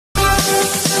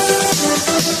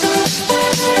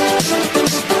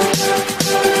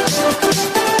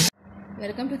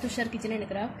Welcome to Tushar kitchen and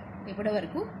craft. ఇప్పటి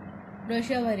వరకు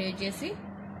crochet wire use చేసి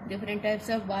different types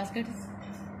of baskets,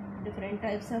 different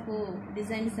types of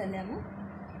designs అల్లాము.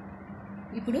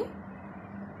 ఇప్పుడు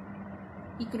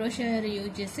ఈ crochet wire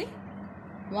use చేసి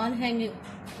wall hanging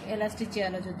ఎలా స్టిచ్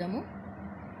చేయాలో చూద్దాము.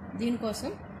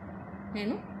 దీనికోసం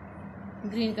నేను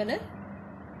green colour,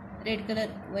 red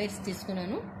colour wires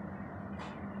తీసుకున్నాను.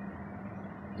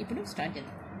 ఇప్పుడు స్టార్ట్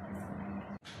చేద్దాం.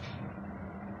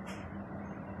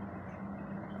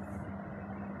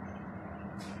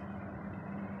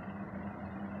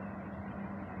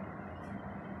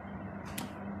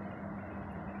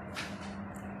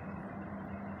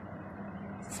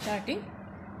 స్టార్టింగ్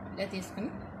ఇలా తీసుకుని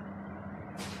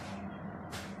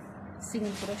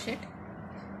single crochet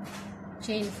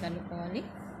chains అల్లుకోవాలి.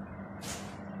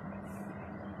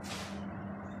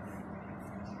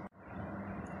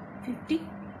 Fifty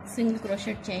single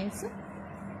crochet chains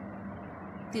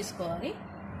తీసుకోవాలి.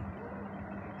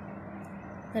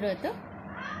 తర్వాత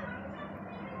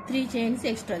 3 చైన్స్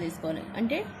ఎక్స్ట్రా తీసుకోవాలి,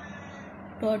 అంటే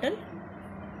టోటల్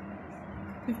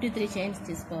 53 చైన్స్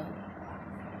తీసుకోవాలి.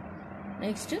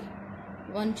 నెక్స్ట్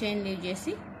 1 చైన్ లీవ్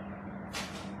చేసి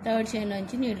థర్డ్ చైన్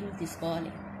నుంచి నీడిల్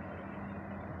తీసుకోవాలి.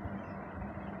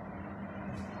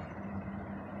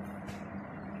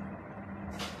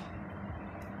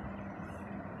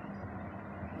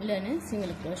 ఇలానే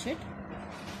సింగిల్ క్రోషెట్,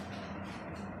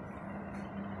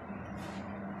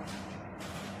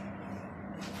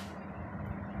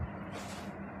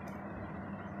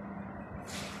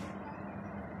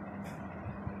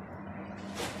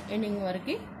 ఎండింగ్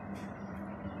వరకు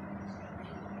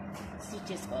స్టిచ్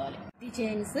చేసుకోవాలి. ఈ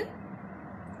చైన్స్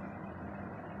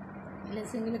ఇలా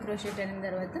సింగిల్ క్రోషెట్ అయిన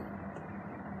తర్వాత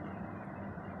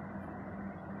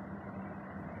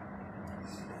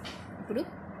ఇప్పుడు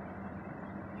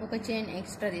ఒక చైన్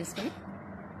ఎక్స్ట్రా తీసుకొని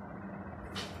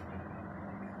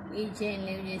ఈ చైన్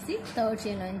లీవ్ చేసి థర్డ్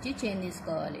చైన్ నుంచి చైన్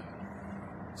తీసుకోవాలి.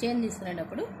 చైన్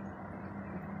తీసుకునేటప్పుడు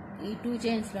ఈ 2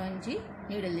 చైన్స్లో నుంచి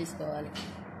నీడిల్ తీసుకోవాలి.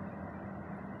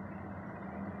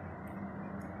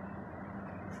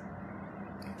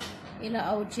 ఇలా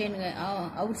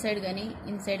అవుట్ సైడ్ కానీ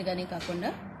ఇన్సైడ్ కానీ కాకుండా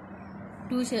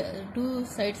టూ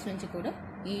సైడ్స్ నుంచి కూడా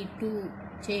ఈ 2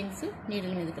 చైన్స్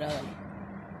నీడిల్ మీదకి రావాలి.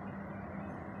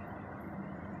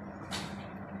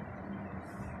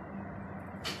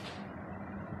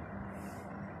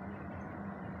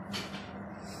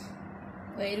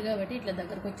 వైర్ కాబట్టి ఇట్లా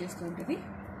దగ్గరకు వచ్చేస్తూ ఉంటుంది.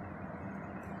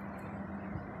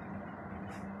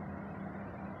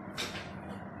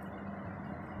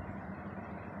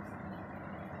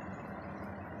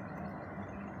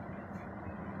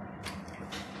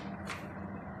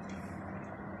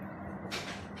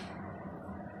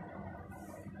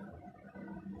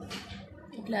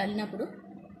 ఇట్లా అల్లినప్పుడు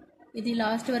ఇది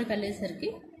లాస్ట్ వరకు అల్లేసరికి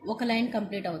ఒక లైన్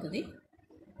కంప్లీట్ అవుతుంది.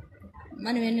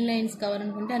 మనం ఎన్ని లైన్స్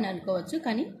కావాలనుకుంటే అని అల్లుకోవచ్చు,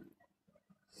 కానీ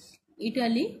ఇటు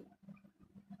అల్లి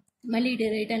మళ్ళీ ఇటు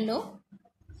రిటర్న్లో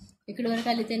ఇక్కడి వరకు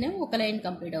అల్లితేనే ఒక లైన్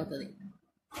కంప్లీట్ అవుతుంది.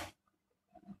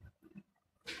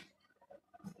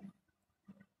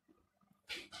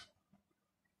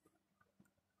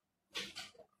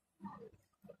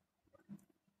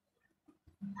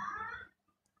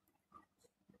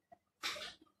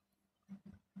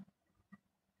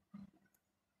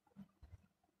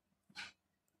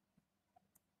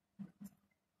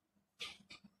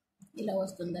 ఇలా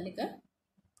వస్తుంది అలిక.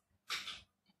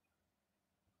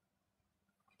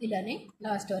 ఇలానే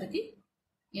లాస్ట్ వరకు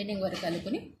ఎండింగ్ వరకు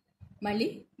అల్లుకొని మళ్ళీ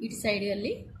ఇటు సైడ్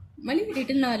వెళ్ళి మళ్ళీ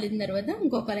రిటర్న్ అల్లిన తర్వాత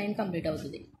ఇంకొక లైన్ కంప్లీట్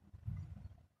అవుతుంది.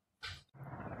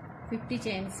 50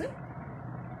 చైన్స్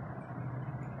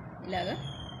ఇలాగా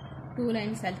 2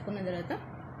 లైన్స్ అల్లుకున్న తర్వాత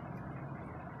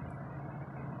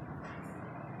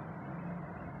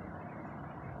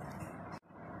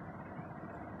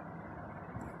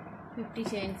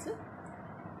చైన్స్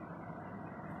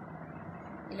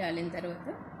ఇలా అల్లిన తర్వాత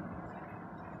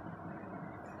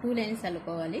 2 లైన్స్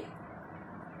అల్లుకోవాలి.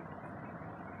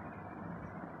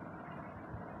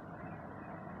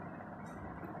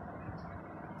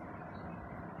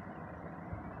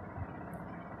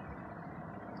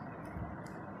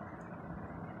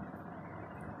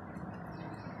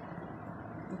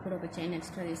 ఇప్పుడు ఒక చైన్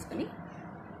ఎక్స్ట్రా తీసుకొని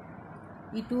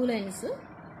ఈ 2 లైన్స్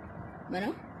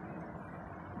మనం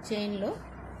చైన్లో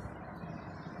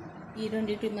ఈ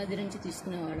రెండింటి మధ్య నుంచి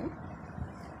తీసుకునేవాళ్ళం.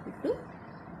 ఇప్పుడు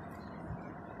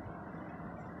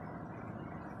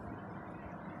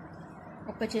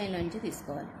ఒక్క చైన్లో నుంచి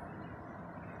తీసుకోవాలి.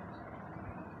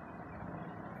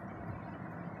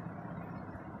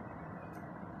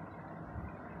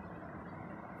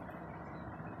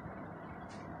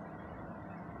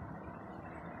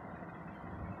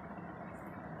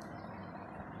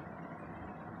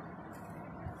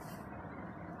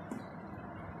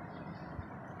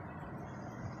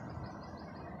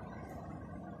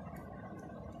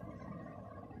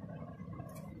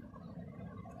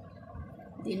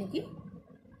 దీనికి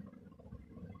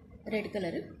రెడ్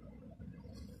కలర్,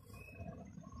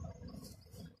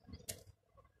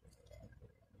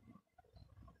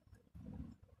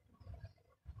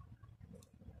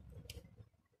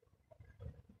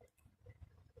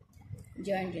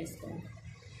 జాయిన్ చేసుకోండి.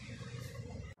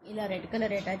 ఇలా రెడ్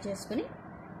కలర్ అటాచ్ చేసుకొని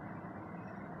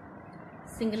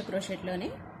సింగిల్ క్రోషెట్లోనే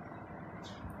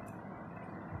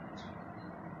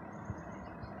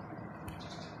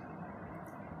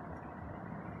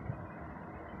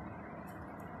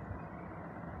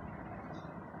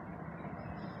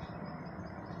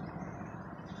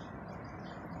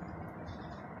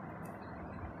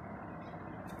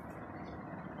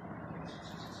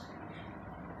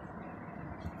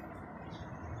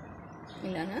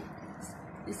ఇలాగా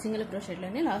ఈ సింగిల్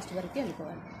క్రోషెట్లోనే లాస్ట్ వరకు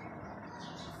వెళ్ళిపోవాలి.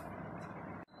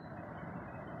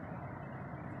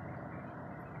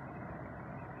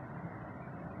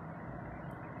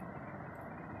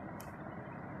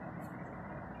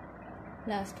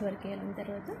 లాస్ట్ వరకు వెళ్ళిన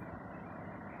తర్వాత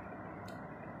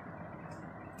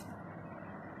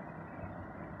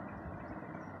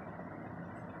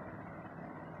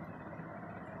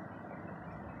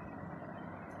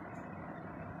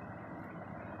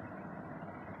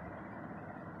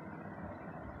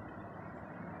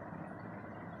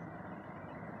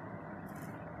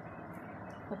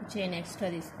ఒక చైన్ ఎక్స్ట్రా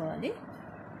తీసుకోవాలి.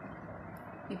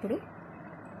 ఇప్పుడు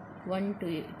 1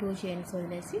 2 చైన్స్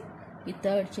వదిలేసి ఈ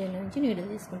థర్డ్ చైన్ నుంచి నీడిల్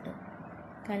తీసుకుంటాం.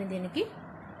 కానీ దీనికి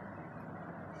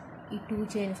ఈ 2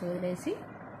 చైన్స్ వదిలేసి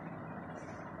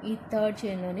ఈ థర్డ్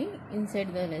చైన్లోని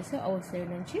ఇన్సైడ్ వదిలేసి అవుట్ సైడ్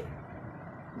నుంచి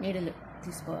నీడిల్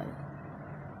తీసుకోవాలి.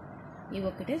 ఇవి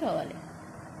ఒక్కటే రావాలి,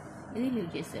 ఇది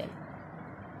లీవ్ చేసేయాలి.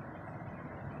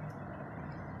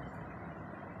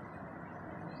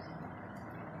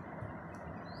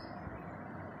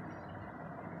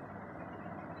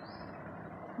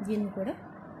 దీన్ని కూడా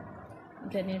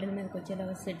ఇట్లా నీడల మీదకి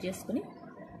వచ్చేలాగా సెట్ చేసుకుని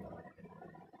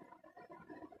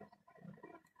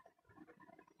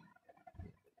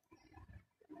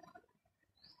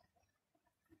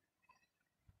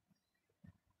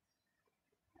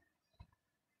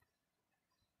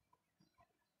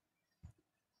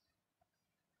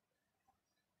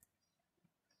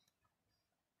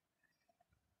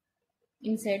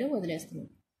ఇన్సైడ్ వదిలేస్తున్నాం.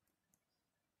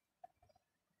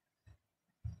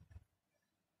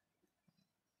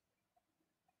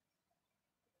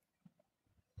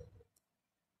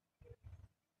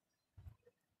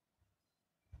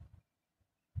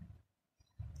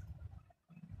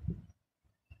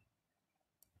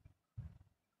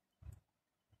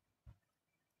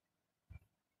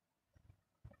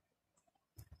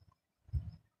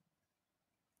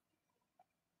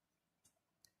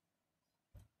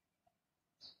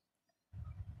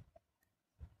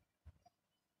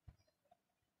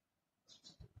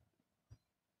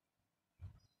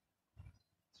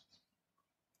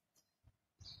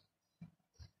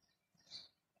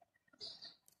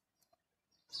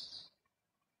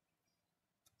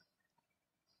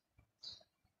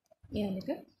 ఈ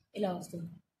అల్లిక ఇలా వస్తుంది.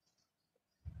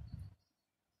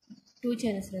 2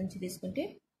 చైన్స్ నుంచి తీసుకుంటే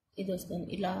ఇది వస్తుంది,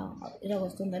 ఇలా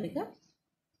వస్తుంది అల్లిక.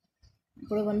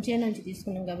 ఇప్పుడు 1 చైన్ నుంచి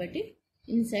తీసుకున్నాం కాబట్టి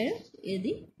ఇన్సైడ్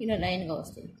ఇది ఇలా లైన్గా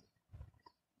వస్తుంది.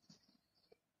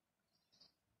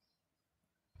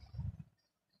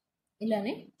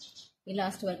 ఇలానే ఈ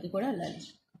లాస్ట్ వరకు కూడా అల్లాలి.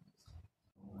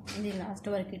 ఇది లాస్ట్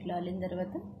వరకు ఇట్లా అల్లిన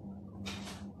తర్వాత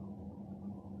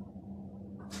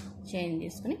చైన్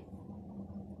తీసుకుని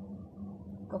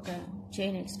ఒక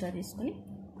చైన్ ఎక్స్ట్రా తీసుకొని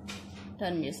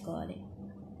టర్న్ చేసుకోవాలి.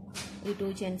 ఈ 2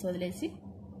 చైన్స్ వదిలేసి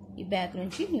ఈ బ్యాక్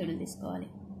నుంచి నీడిల్ తీసుకోవాలి.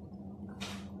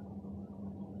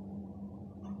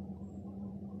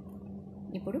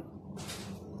 ఇప్పుడు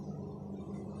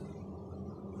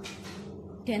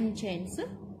 10 చైన్స్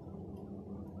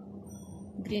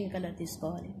గ్రీన్ కలర్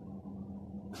తీసుకోవాలి.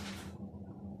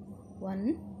 1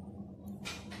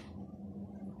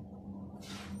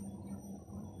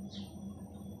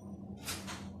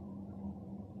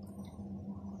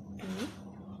 2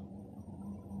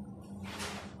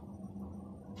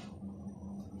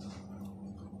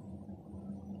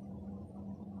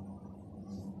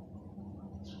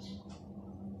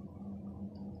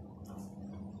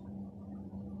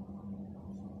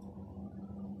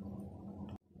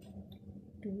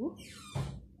 2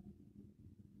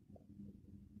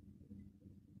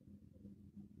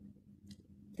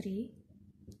 3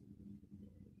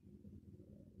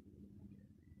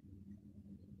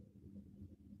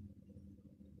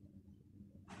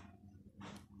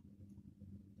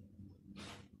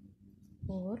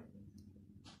 4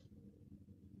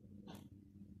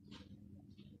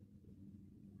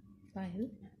 5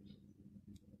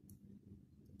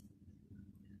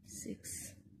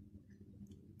 6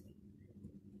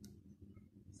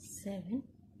 7,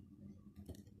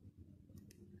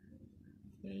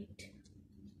 8,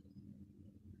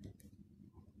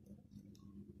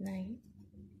 9,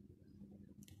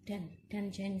 10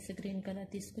 చైన్స్ గ్రీన్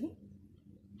కలర్ తీసుకుని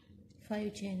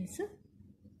 5 చైన్స్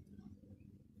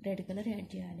రెడ్ కలర్ యాడ్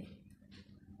చేయాలి.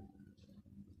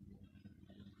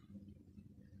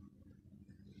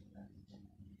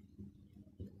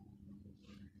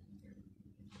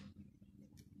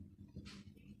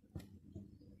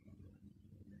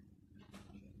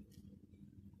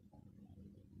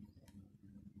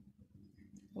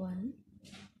 One,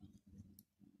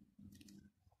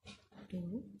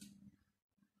 2,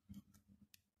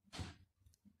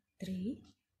 3,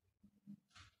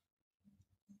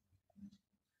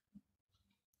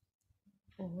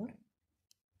 4,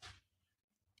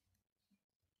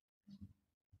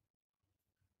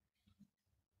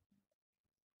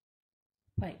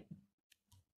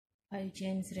 5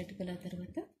 చైన్స్ రెడ్ కలర్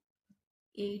తర్వాత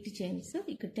 8 చైన్స్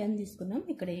ఇక్కడ 10 తీసుకున్నాం,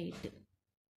 ఇక్కడ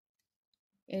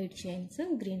 8 chains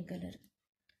green colour,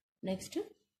 next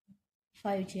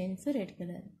 5 chains red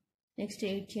colour, next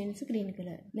 8 chains green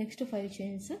colour, next 5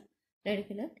 chains red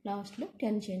colour, లాస్ట్లో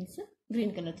 10 చైన్స్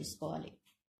గ్రీన్ కలర్ తీసుకోవాలి.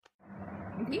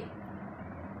 ఇది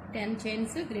 10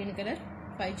 chains green colour,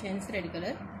 5 chains red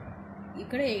colour,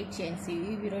 ఇక్కడ 8 chains,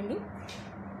 ఇవి రెండు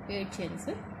 8 చైన్స్,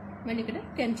 మళ్ళీ ఇక్కడ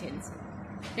 10 చైన్స్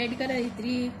రెడ్ కలర్, ఈ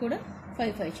 3 కూడా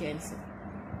 5 చైన్స్.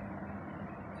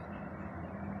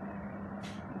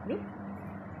 ఇప్పుడు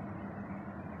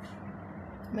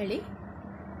మళ్ళీ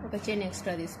ఒక చైన్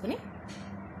ఎక్స్ట్రా తీసుకుని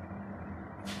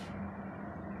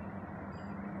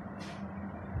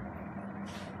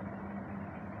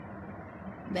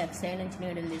బ్యాక్ సైడ్ నుంచి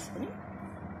నీడలు తీసుకుని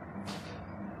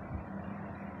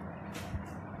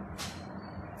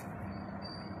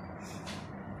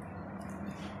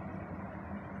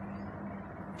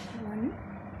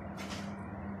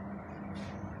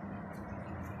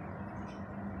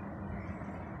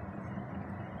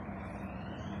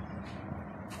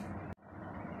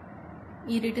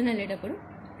ఈ రిటర్న్ వెళ్ళేటప్పుడు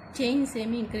చైన్స్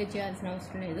ఏమీ ఇంక్రీజ్ చేయాల్సిన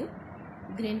అవసరం లేదు.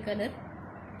 Green colour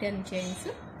 10 chains,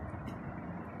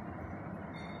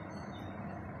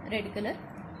 red colour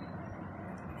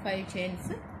 5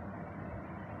 chains,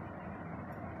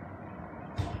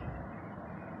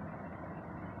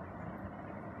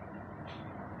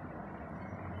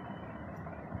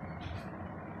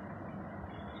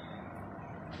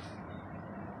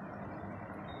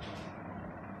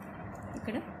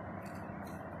 ఇక్కడ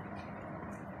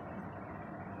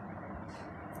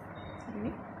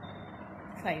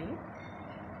 5,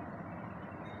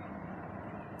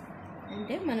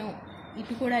 అంటే మనం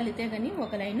ఇటు కూడా వెళితే కానీ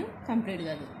ఒక లైన్ కంప్లీట్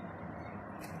కాదు.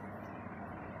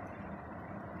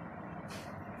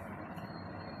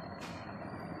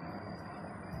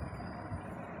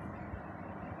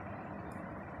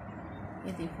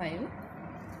 ఇది 5,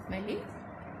 మళ్ళీ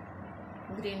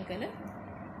గ్రీన్ కలర్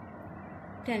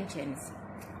 10 చైన్స్,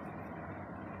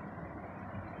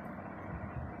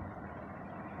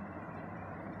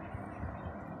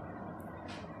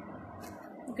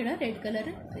 ఇక్కడ రెడ్ కలర్,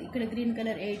 ఇక్కడ green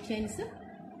colour 8 chains,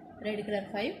 red colour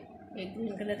 5,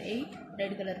 green colour 8,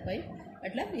 red colour 5,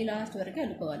 అట్లా ఈ లాస్ట్ వరకు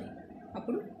వెళ్ళుకోవాలి.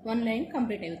 అప్పుడు 1 లైన్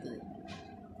కంప్లీట్ అవుతుంది.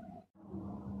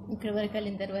 ఇక్కడ వరకు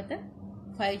వెళ్ళిన తర్వాత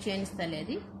 5 చైన్స్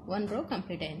తల్లేది 1 రో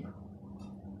కంప్లీట్ అయింది.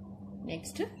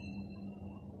 నెక్స్ట్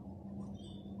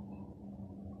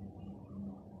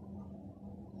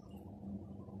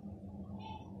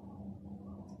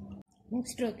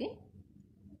రోకి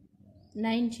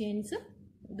 9 చైన్స్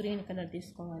గ్రీన్ కలర్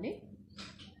తీసుకోవాలి,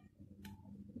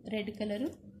 రెడ్ కలరు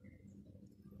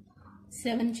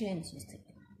 7 చైన్స్ వస్తాయి,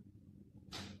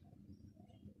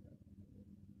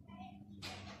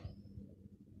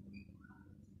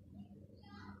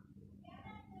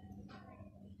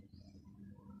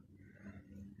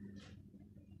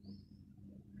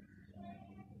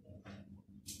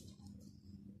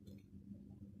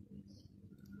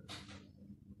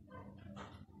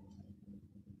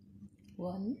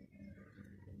 one,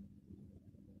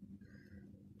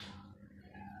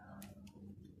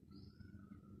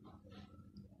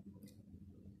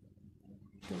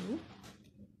 2,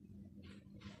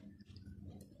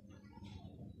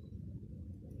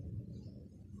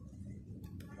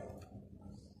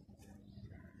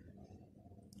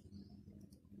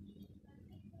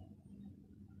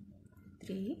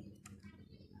 3,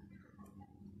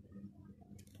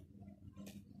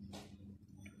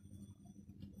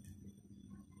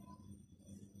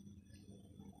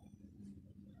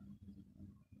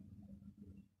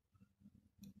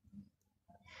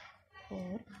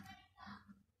 4, 5,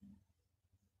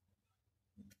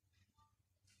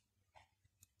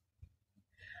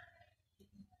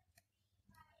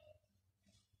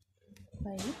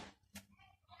 5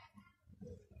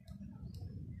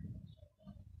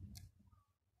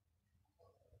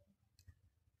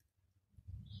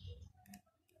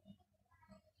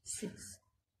 6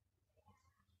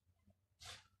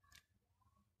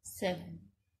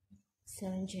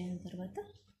 7 చేయని తర్వాత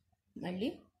మళ్ళీ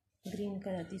గ్రీన్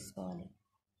కలర్ తీసుకోవాలి.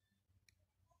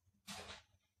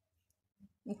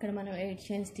 ఇక్కడ మనం 8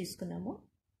 చైన్స్ తీసుకున్నాము.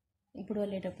 ఇప్పుడు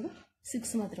వెళ్ళేటప్పుడు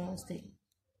 6 మాత్రం వస్తాయి.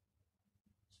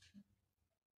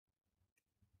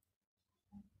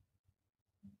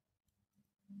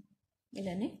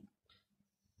 ఇలానే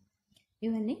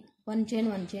ఇవన్నీ 1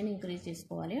 చైన్ ఇంక్రీజ్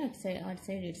చేసుకోవాలి. అటు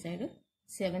సైడ్ ఇటు సైడ్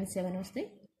 7 వస్తాయి.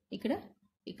 ఇక్కడ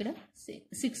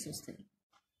 6 వస్తాయి.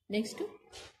 నెక్స్ట్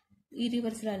ఈ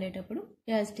రివర్స్ రాలేటప్పుడు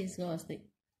యాజ్ ఇట్ ఈస్గా వస్తాయి.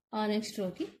 ఆ నెక్స్ట్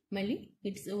రోకి మళ్ళీ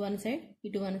ఇటు వన్ సైడ్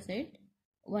ఇటు వన్ సైడ్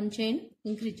 1 చైన్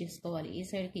ఇంక్రీజ్ చేసుకోవాలి ఈ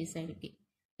సైడ్కి ఈ సైడ్కి.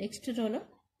 నెక్స్ట్ రోలో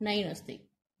 9 వస్తాయి.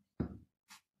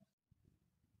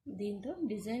 దీంతో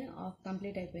డిజైన్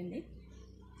కంప్లీట్ అయిపోయింది.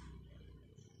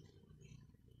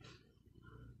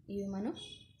 ఇవి మనం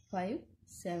 5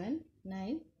 7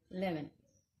 9 11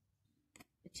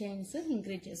 చైన్స్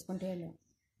ఇంక్రీజ్ చేసుకుంటూ వెళ్ళాం.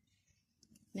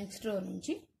 నెక్స్ట్ రో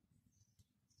నుంచి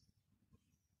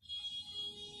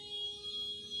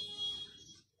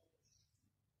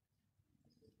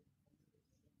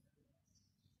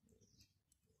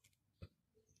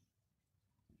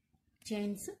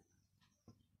చైన్స్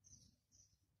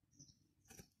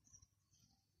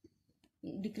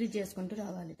డిక్రీజ్ చేసుకుంటూ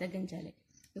రావాలి, తగ్గించాలి.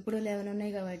 ఇప్పుడు 11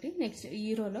 ఉన్నాయి కాబట్టి నెక్స్ట్ ఈ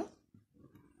రోలో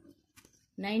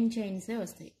 9 చైన్సే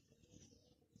వస్తాయి.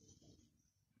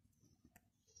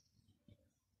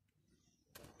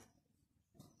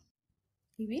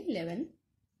 ఇవి 11.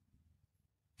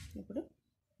 ఇప్పుడు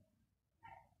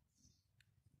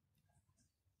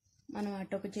మనం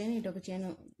అటొక చైన్ ఇటొక చైన్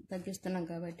తగ్గిస్తున్నాం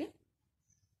కాబట్టి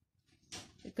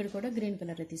ఇక్కడ కూడా గ్రీన్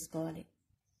కలర్ తీసుకోవాలి.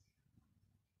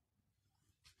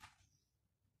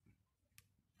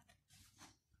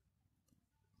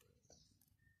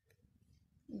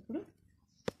 ఇప్పుడు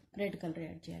రెడ్ కలర్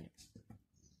యాడ్ చేయాలి.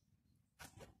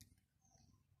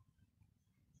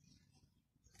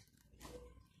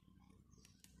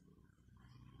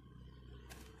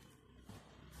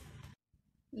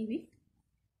 ఇవి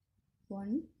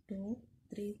 1 2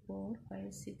 3 4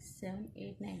 5 6 7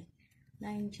 8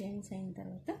 9 చైన్స్ అయిన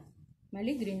తర్వాత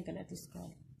మళ్ళీ గ్రీన్ కలర్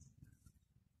తీసుకోవాలి.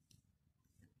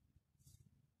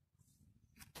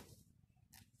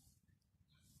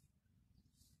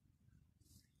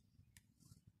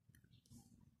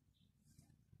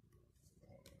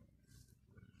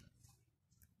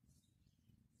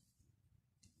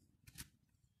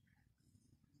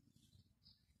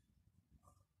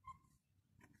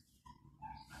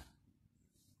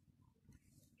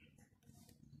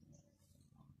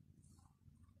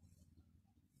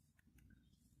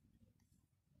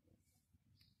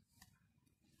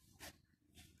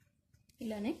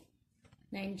 ఇలానే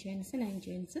 9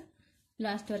 చైన్స్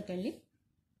లాస్ట్ వరకు వెళ్ళి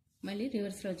మళ్ళీ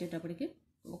రివర్స్లో వచ్చేటప్పటికి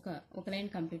ఒక లైన్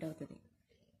కంప్లీట్ అవుతుంది.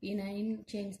 ఈ 9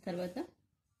 చైన్స్ తర్వాత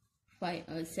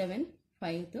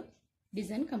 5తో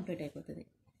డిజైన్ కంప్లీట్ అయిపోతుంది.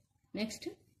 నెక్స్ట్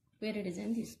వేరే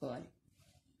డిజైన్ తీసుకోవాలి.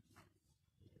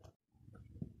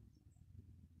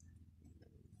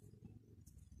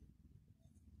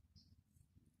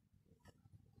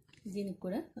 దీనికి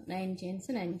కూడా 9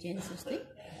 చైన్స్ వస్తాయి.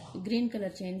 గ్రీన్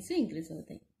కలర్ చైన్స్ ఇంక్రీజ్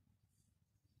అవుతాయి.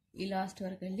 ఈ లాస్ట్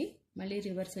వరకు వెళ్ళి మళ్ళీ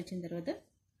రివర్స్ వచ్చిన తర్వాత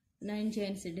 9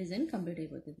 చైన్స్ డిజైన్ కంప్లీట్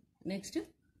అయిపోతుంది. Next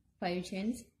 5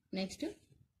 chains, next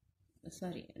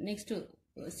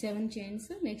 7 chains,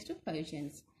 next 5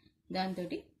 chains. దాంతో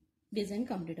డిజైన్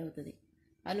కంప్లీట్ అవుతుంది.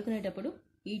 అల్లుకునేటప్పుడు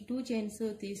ఈ 2 చైన్స్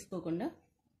తీసుకోకుండా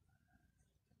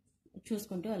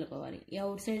చూసుకుంటూ అల్లుకోవాలి. ఈ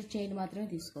అవుట్ సైడ్ చైన్ మాత్రమే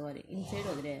తీసుకోవాలి, ఇన్సైడ్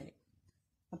వదిలేయాలి.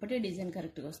 అప్పుడే డిజైన్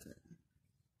కరెక్ట్గా వస్తుంది.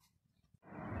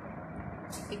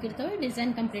 ఇక్కడితో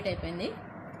డిజైన్ కంప్లీట్ అయిపోయింది.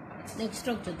 నెక్స్ట్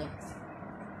స్ట్రోక్ చూద్దాం.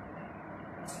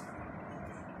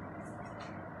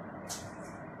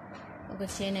 ఒక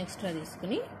చైన్ ఎక్స్ట్రా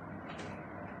తీసుకుని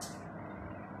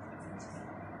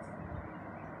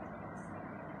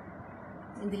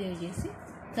ఇది లీవ్ చేసి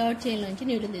థర్డ్ చైన్ నుంచి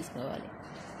నీడిల్ తీసుకోవాలి.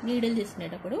 నీడిల్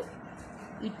తీసుకునేటప్పుడు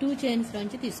ఈ 2 చైన్స్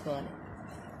నుంచి తీసుకోవాలి.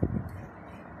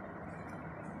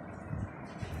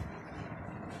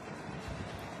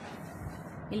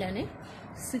 ఇలానే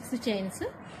 6 చైన్స్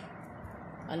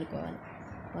అల్లుకోవాలి.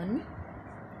 1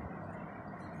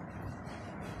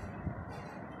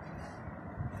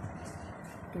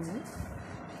 2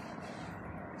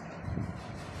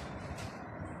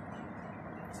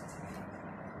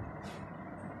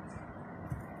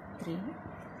 3 4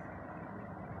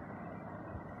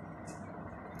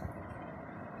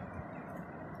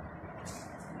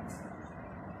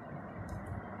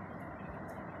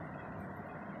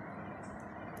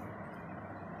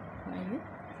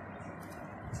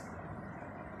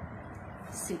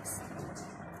 సిక్స్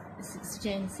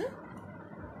చైన్స్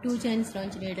 2 చైన్స్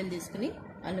నుంచి నీడలు తీసుకుని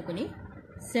అల్లుకుని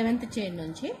 7th చైన్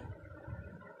నుంచి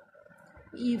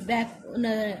ఈ బ్యాక్ ఉన్న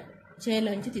చైన్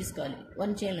నుంచి తీసుకోవాలి.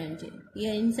 1 చైన్ నుంచి ఈ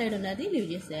ఇన్సైడ్ ఉన్నది లీవ్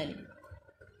చేసేయాలి.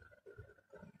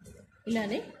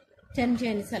 ఇలానే 10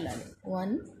 చైన్స్ అల్లాలి.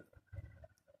 1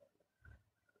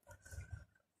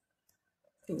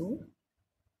 2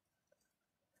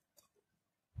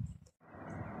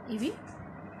 ఇవి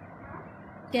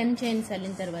 10 చైన్స్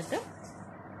అల్లిన తర్వాత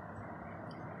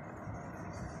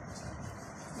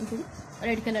ఇప్పుడు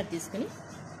రెడ్ కలర్ తీసుకుని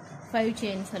 5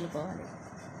 చైన్స్ అల్లుకోవాలి.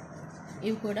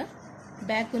 ఇవి కూడా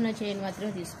బ్యాక్ ఉన్న చైన్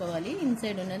మాత్రమే తీసుకోవాలి,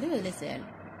 ఇన్సైడ్ ఉన్నది వదిలేసేయాలి.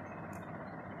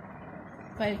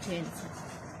 5 చైన్స్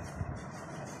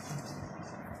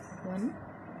 1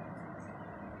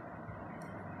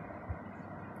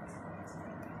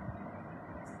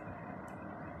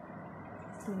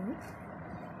 2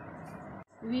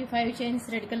 ఇవి 5 చైన్స్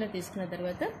రెడ్ కలర్ తీసుకున్న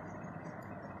తర్వాత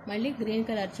మళ్ళీ గ్రీన్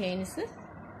కలర్ చైన్స్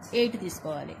 8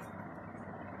 తీసుకోవాలి.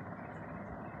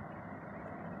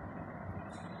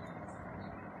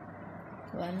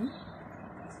 1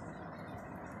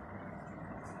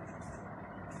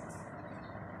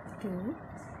 2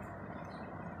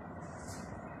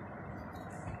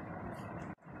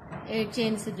 8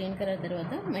 చైన్స్ గ్రీన్ కలర్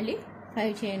తర్వాత మళ్ళీ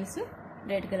 5 చైన్స్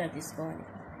రెడ్ కలర్ తీసుకోవాలి.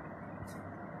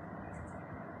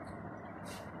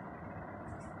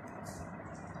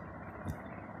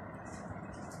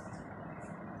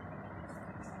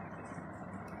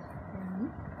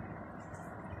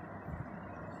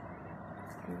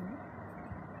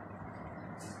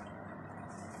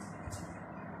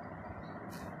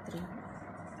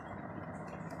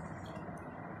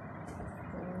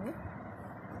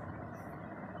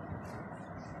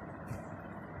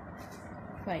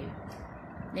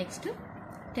 Next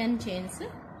 10 chains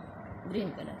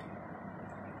green colour.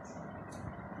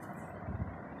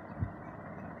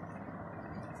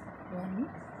 1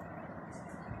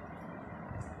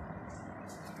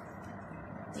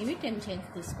 ఇవి 10 చైన్స్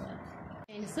తీసుకోవాలి.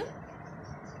 చైన్స్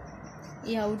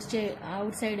ఈ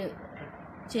అవుట్ సైడ్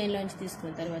చైన్లోంచి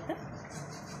తీసుకున్న తర్వాత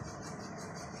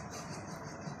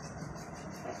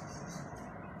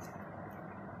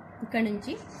ఇక్కడ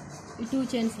నుంచి ఈ 2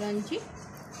 చైన్స్లోంచి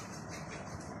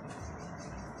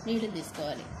నీళ్ళు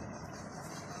తీసుకోవాలి.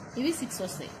 ఇవి 6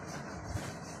 వస్తాయి.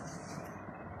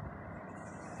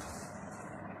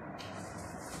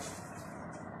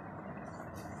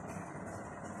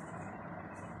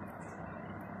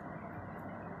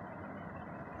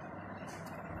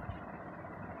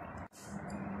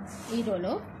 ఈ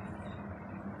రోలో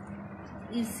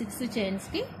ఈ 6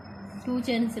 చైన్స్కి 2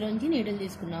 చైన్స్లోంచి నీడలు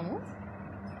తీసుకున్నాము.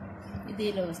 ఇది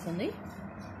ఇలా వస్తుంది.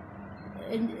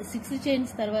 6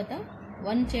 చైన్స్ తర్వాత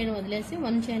 1 చైన్ వదిలేసి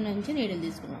 1 చైన్ నుంచి నీడలు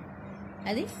తీసుకున్నాం.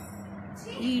 అది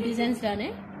ఈ డిజైన్స్ లానే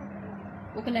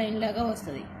ఒక లైన్ లాగా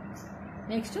వస్తుంది.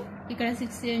 నెక్స్ట్ ఇక్కడ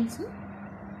 6 చైన్స్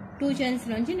 2 చైన్స్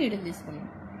నుంచి నీడలు తీసుకున్నాం.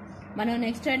 మనం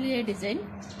నెక్స్ట్ అయ్యే డిజైన్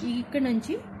ఇక్కడ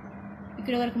నుంచి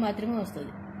ఇక్కడ వరకు మాత్రమే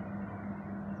వస్తుంది.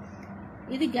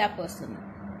 ఇది గ్యాప్ వస్తుంది.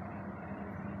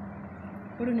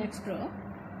 ఇప్పుడు నెక్స్ట్ రో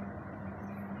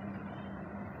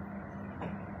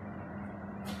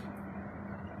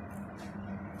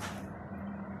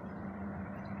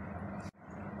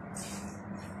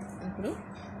ఇప్పుడు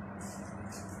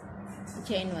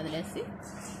చైన్ వదిలేసి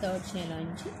 3rd చైన్లో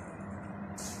నుంచి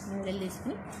నీడలు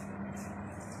తీసుకుని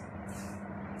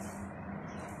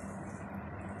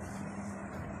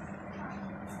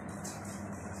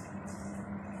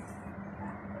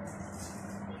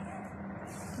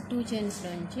టూ చైన్స్లో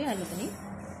నుంచి అల్లుకుని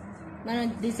మనం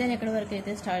డిజైన్ ఎక్కడి వరకు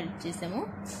అయితే స్టార్ట్ చేసామో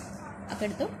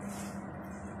అక్కడితో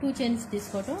 2 చైన్స్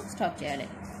తీసుకోవటం స్టాప్ చేయాలి.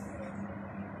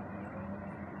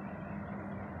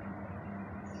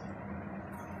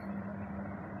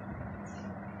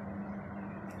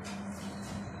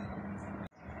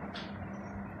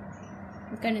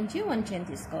 ఇక్కడ నుంచి 1 చైన్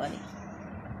తీసుకోవాలి.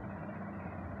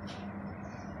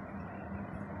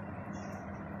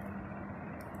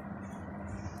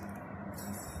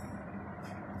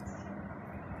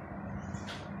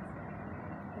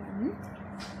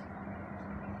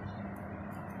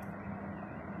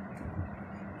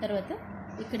 తర్వాత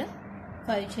ఇక్కడ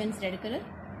 5 chains red colour,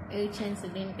 8 chains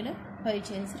green colour, 5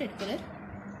 chains red colour,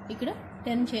 ఇక్కడ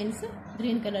 10 చైన్స్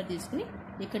గ్రీన్ కలర్ తీసుకుని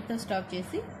ఇక్కడితో స్టాప్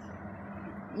చేసి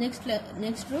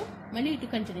నెక్స్ట్ రో మళ్ళీ ఇటు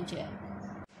కంటిన్యూ చేయాలి.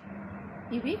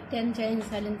 ఇవి 10 చైన్స్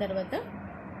అల్లిన తర్వాత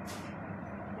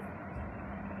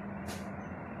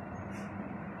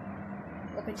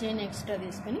ఒక చైన్ ఎక్స్ట్రా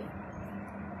తీసుకొని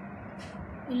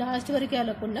ఈ లాస్ట్ వరకు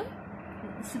అల్లకుండా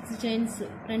 6 చైన్స్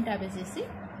ఫ్రంట్ ఆపేసేసి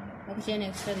ఒక చైన్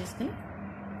ఎక్స్ట్రా తీసుకుని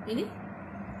ఇది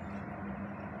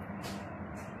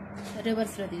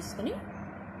రివర్స్లో తీసుకుని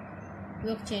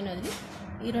ఒక చైన్ వదిలి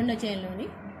ఈ రెండో చైన్లోని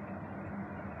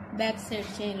బ్యాక్ సైడ్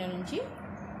చైన్లో నుంచి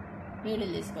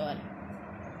నీడిల్ తీసుకోవాలి.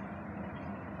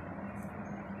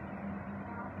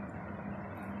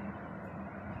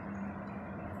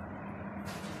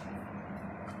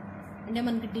 అంటే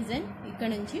మనకి డిజైన్ ఇక్కడ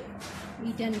నుంచి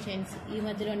ఈ 10 చైన్స్ ఈ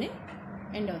మధ్యలోనే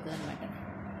ఎండ్ అవుతుంది అన్నమాట.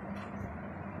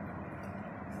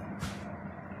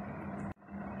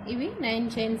 ఇవి 9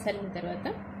 చైన్స్ అల్లిన తర్వాత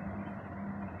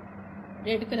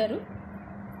రెడ్ కలరు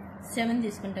 7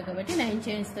 తీసుకుంటాం కాబట్టి 9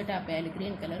 చైన్స్ తోటి ఆపేయాలి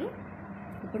గ్రీన్ కలరు.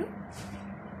 ఇప్పుడు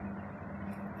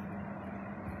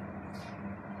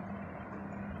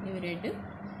ఇవి red,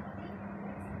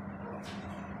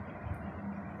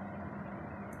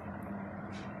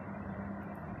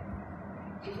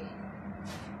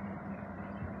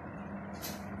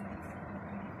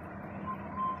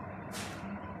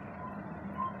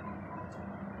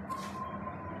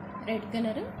 red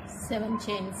colour 7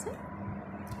 chains,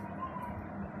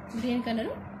 green colour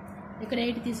ఇక్కడ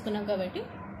 8 తీసుకున్నాం కాబట్టి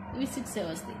ఇవి 6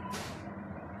 వస్తాయి.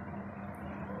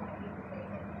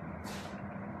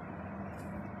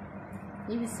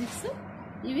 ఇవి 6,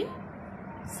 ఇవి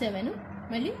 7,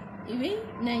 మళ్ళీ ఇవి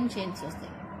 9 చైన్స్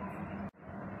వస్తాయి.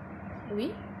 ఇవి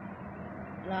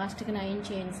లాస్ట్కి 9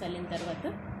 చైన్స్ అల్లిన తర్వాత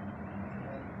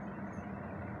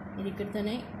ఇది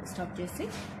ఇక్కడితోనే స్టాప్ చేసి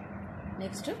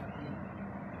నెక్స్ట్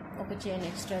ఒక చైన్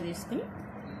ఎక్స్ట్రా తీసుకుని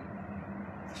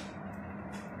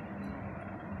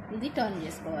ఇది టర్న్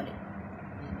చేసుకోవాలి.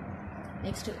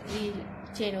 నెక్స్ట్ ఈ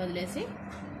చైన్ వదిలేసి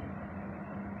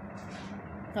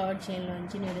థర్డ్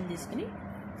చైన్లోంచి నీడిల్ తీసుకుని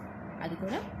అది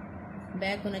కూడా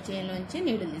బ్యాక్ ఉన్న చైన్లోంచి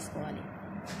నీడిల్ తీసుకోవాలి.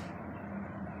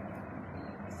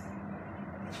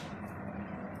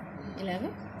 ఇలాగ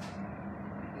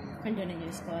కంటిన్యూ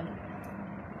చేసుకోవాలి.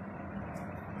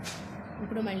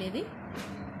 ఇప్పుడు మళ్ళీ ఇది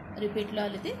రిపీట్లో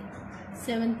అల్లితే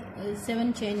 7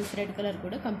 చైన్స్ రెడ్ కలర్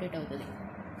కూడా కంప్లీట్ అవుతుంది.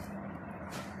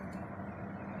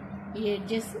 ఈ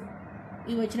ఎడ్జెస్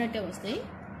ఇవి వచ్చినట్టే వస్తాయి.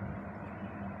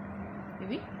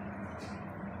 ఇవి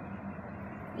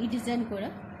ఈ డిజైన్ కూడా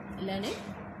ఇలానే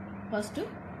ఫస్ట్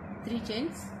 3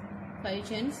 చైన్స్, 5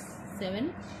 చైన్స్, 7,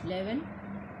 11,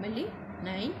 మళ్ళీ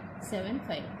 9, 7,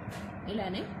 5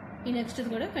 ఇలానే ఈ నెక్స్ట్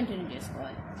కూడా కంటిన్యూ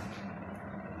చేసుకోవాలి.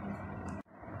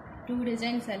 2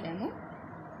 డిజైన్స్ అల్లాము.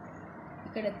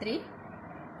 ఇక్కడ 3,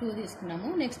 2 తీసుకున్నాము.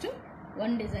 నెక్స్ట్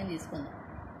 1 డిజైన్ తీసుకుందాం.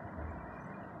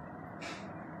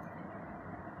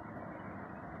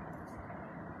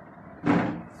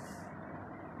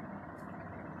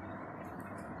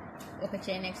 ఒక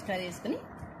చైన్ ఎక్స్ట్రా తీసుకుని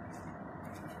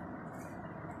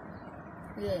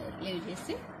లీవ్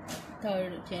చేసి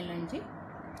థర్డ్ చైన్ నుంచి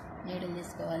నీడిల్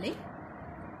తీసుకోవాలి.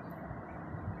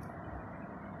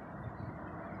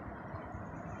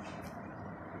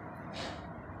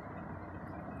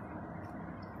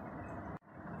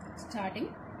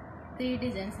 Starting 3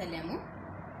 designs అల్లాము.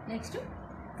 Next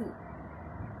 2,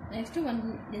 next 1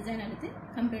 design అల్లితే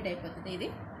complete అయిపోతుంది. ఇది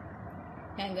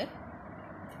హ్యాంగర్.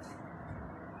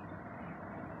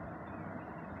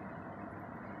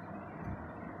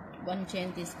 వన్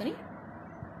చైన్ తీసుకుని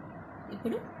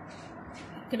ఇప్పుడు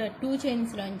ఇక్కడ 2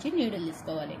 చైన్స్లోంచి నీడిల్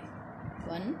తీసుకోవాలి.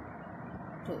 1,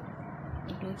 2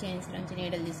 ఈ 2 చైన్స్లోంచి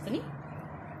నీడిల్ తీసుకుని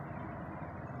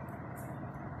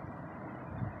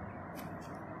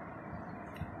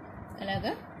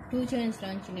అలాగా 2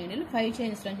 చైన్స్లోంచి నీడిల్ 5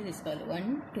 చైన్స్లోంచి తీసుకోవాలి. 1,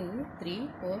 2, 3,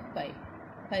 4, 5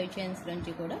 5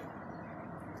 చైన్స్లోంచి కూడా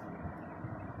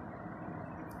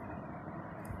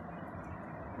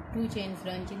 2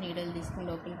 చైన్స్లోంచి నీడిల్ తీసుకుని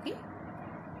లోపలికి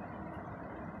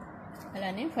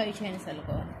అలానే 5 చైన్స్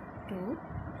అల్లుకోవాలి. 2,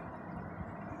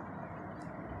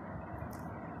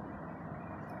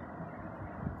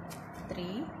 3,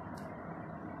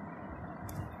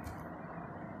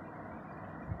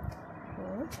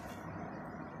 4,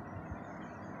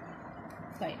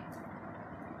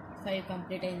 5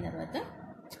 కంప్లీట్ అయిన తర్వాత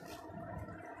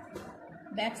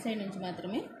బ్యాక్ సైడ్ నుంచి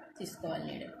మాత్రమే తీసుకోవాలి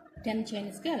నీడిల్. 10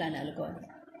 చైన్స్కి అలానే అల్లుకోవాలి.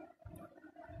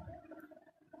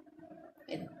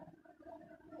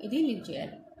 ఇది లీవ్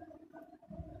చేయాలి.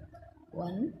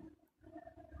 1,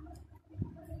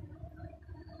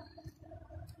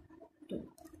 2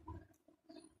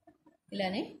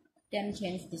 ఇలానే 10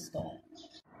 చైన్స్ తీసుకోవాలి.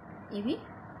 ఇవి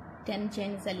 10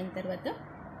 చైన్స్ అల్లిన తర్వాత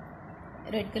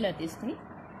రెడ్ కలర్ తీసుకుని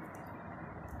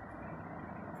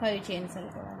 5 చైన్స్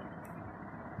అల్లుకోవాలి.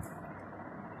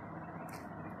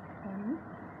 1,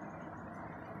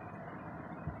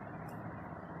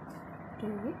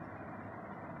 2,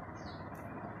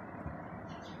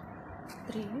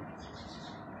 3,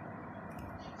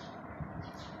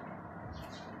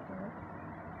 4,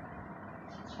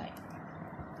 5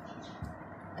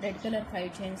 రెడ్ కలర్ 5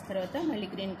 చైన్స్ తర్వాత మళ్ళీ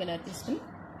గ్రీన్ కలర్ తీసుకుని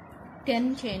 10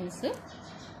 చైన్స్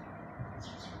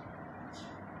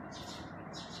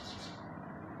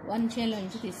 1 చైన్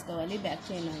నుంచి తీసుకోవాలి. బ్యాక్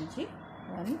చైన్ నుంచి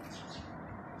 1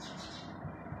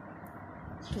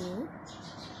 2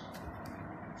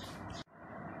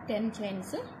 10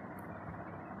 చైన్స్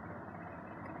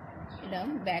ఇలా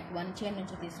బ్యాక్ 1 చైన్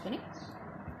నుంచి తీసుకుని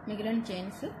మిగిలిన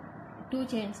చైన్స్ 2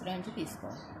 చైన్స్ నుంచి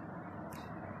తీసుకోవాలి.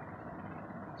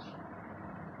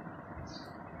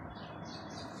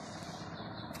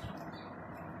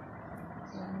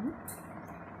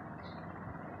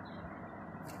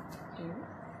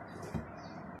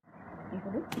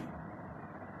 ఇప్పుడు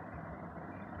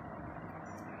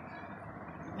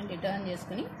మళ్ళీ టర్న్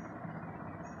చేసుకుని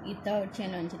ఈ థర్డ్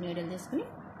చైన్ నుంచి నీడల్ తీసుకుని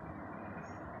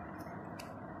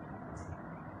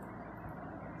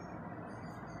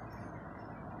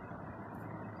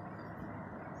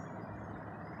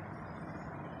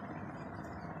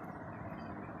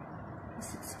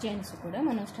సిక్స్ చైన్స్ కూడా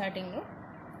మనం స్టార్టింగ్లో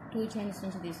 2 చైన్స్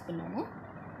నుంచి తీసుకున్నాము.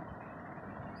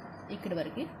 ఇక్కడి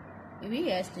వరకు ఇవి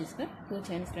యాస్టీస్గా 2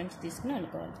 చైన్స్ నుంచి తీసుకుని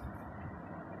అనుకోవాలి.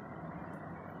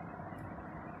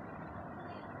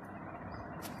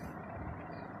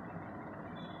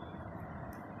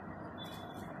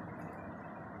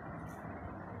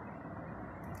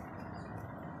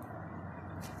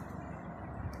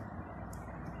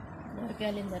 వరకు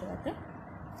వెళ్ళిన తర్వాత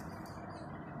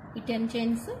ఈ 10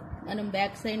 చైన్స్ మనం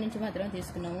బ్యాక్ సైడ్ నుంచి మాత్రం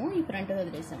తీసుకున్నాము, ఈ ఫ్రంట్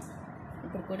వదిలేసాం.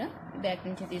 ఇప్పుడు కూడా బ్యాక్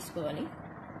నుంచి తీసుకోవాలి.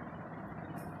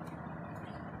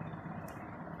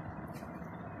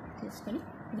 తీసుకొని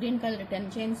green colour 10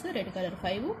 chains, red colour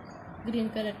 5,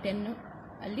 green colour 10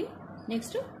 అల్లి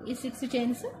నెక్స్ట్ ఈ 6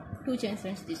 చైన్స్ 2 చైన్స్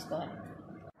నుంచి తీసుకోవాలి.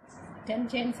 10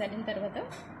 చైన్స్ అల్లిన తర్వాత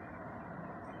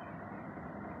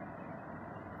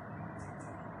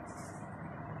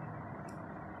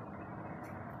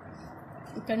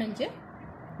ఇక్కడ నుంచే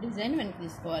డిజైన్ వెనక్కి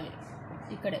తీసుకోవాలి.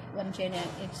 ఇక్కడే 1 చైన్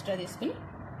ఎక్స్ట్రా తీసుకుని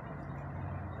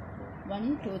 1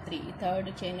 2 3 ఈ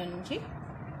థర్డ్ చైన్ నుంచి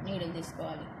నీడలు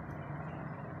తీసుకోవాలి.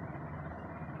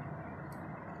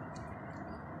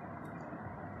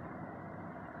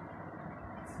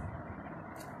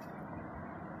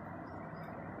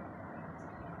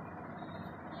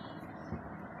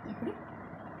 ఇప్పుడు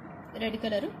రెడ్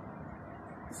కలర్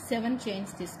 7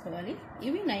 చైన్స్ తీసుకోవాలి.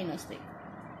 ఇవి 9 వస్తాయి.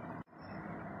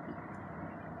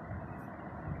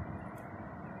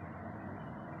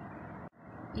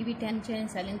 ఇవి 10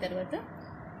 చైన్స్ అల్లిన తర్వాత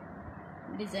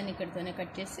డిజైన్ ఇక్కడితోనే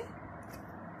కట్ చేసి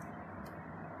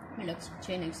మళ్ళీ ఒక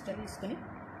చైన్ ఎక్స్ట్రా తీసుకొని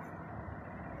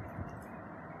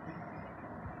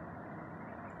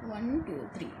 1 2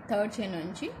 3 థర్డ్ చైన్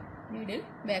నుంచి నీడిల్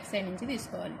బ్యాక్ సైడ్ నుంచి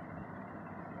తీసుకోవాలి.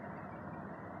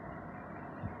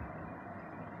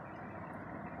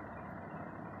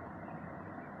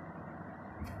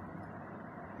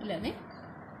 ఇలానే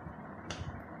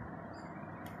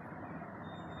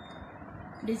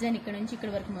డిజైన్ ఇక్కడ నుంచి ఇక్కడ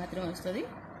వరకు మాత్రమే వస్తుంది.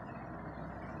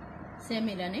 సేమ్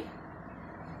ఇలానే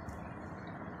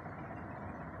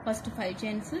ఫస్ట్ 5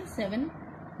 చైన్స్ 7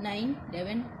 9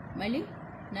 11 మళ్ళీ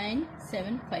 9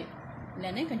 7 5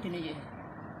 ఇలానే కంటిన్యూ చేయాలి.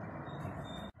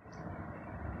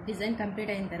 డిజైన్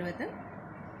కంప్లీట్ అయిన తర్వాత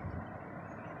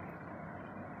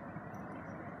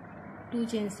 2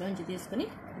 చైన్స్ నుంచి తీసుకుని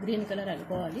గ్రీన్ కలర్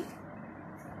అల్లుకోవాలి.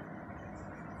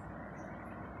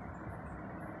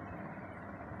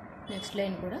 నెక్స్ట్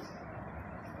లైన్ కూడా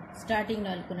స్టార్టింగ్లో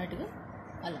అనుకున్నట్టుగా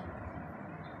అలా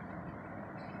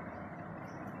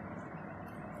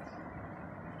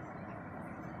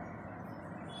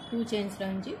టూ చైన్స్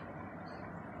నుంచి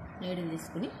నీడిల్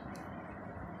తీసుకుని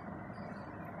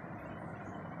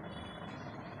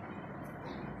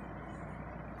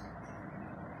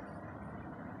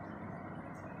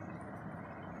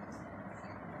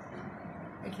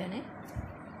ఇట్లానే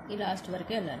ఈ లాస్ట్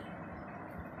వరకే వెళ్ళాలి.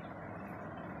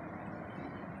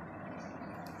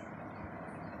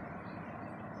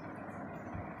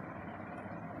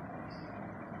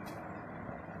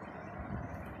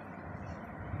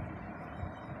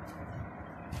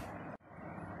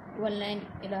 వన్ లైన్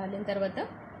ఇలా అల్లిన తర్వాత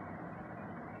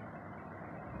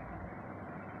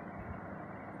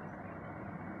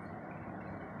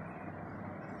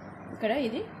ఇక్కడ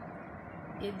ఇది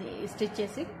స్టిచ్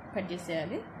చేసి కట్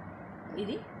చేసేయాలి.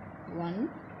 ఇది 1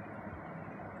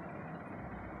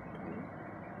 2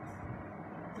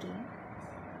 3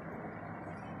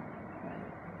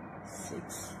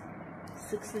 5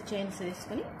 6 చైన్స్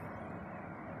వేసుకొని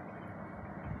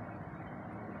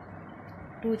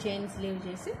 2 చైన్స్ లీవ్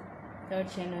చేసి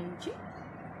థర్డ్ చైన్ నుంచి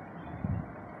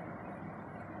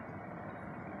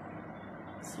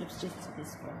స్లిప్ స్టిచ్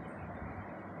తీసుకోవాలి.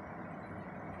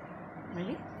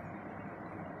 మళ్ళీ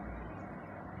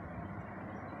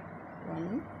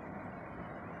 1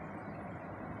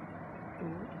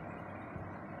 2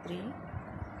 3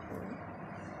 4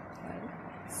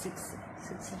 5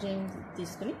 6 చైన్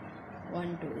తీసుకుని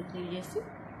 1 2 3 చేసి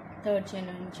థర్డ్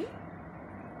చైన్ నుంచి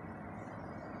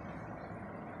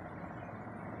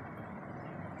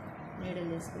నీడలు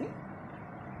తీసుకుని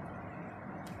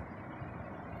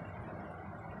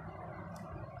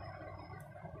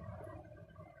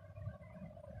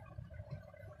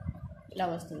ఇలా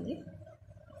వస్తుంది,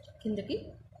 కిందకి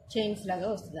చైన్స్ లాగా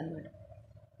వస్తుంది అన్నమాట.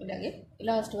 ఇలాగే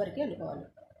లాస్ట్ వరకు వెళ్ళిపోవాలి.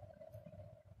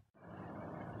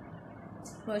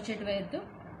 క్రోచెట్ వైర్తో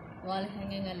వాల్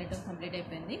హ్యాంగింగ్ వెళ్ళటం కంప్లీట్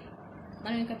అయిపోయింది.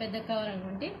 మనం ఇంకా పెద్దగా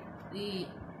కావాలనుకుంటే ఈ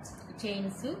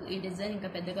చైన్స్ ఈ డిజైన్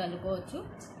ఇంకా పెద్దగా అల్లుకోవచ్చు.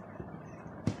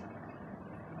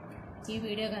 ఈ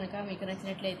వీడియో కనుక మీకు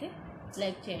నచ్చినట్లయితే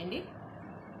లైక్ చేయండి,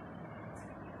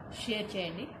 షేర్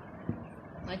చేయండి,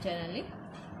 మా ఛానల్ని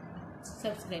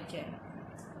సబ్స్క్రైబ్ చేయండి.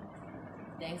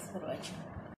 Thanks for watching.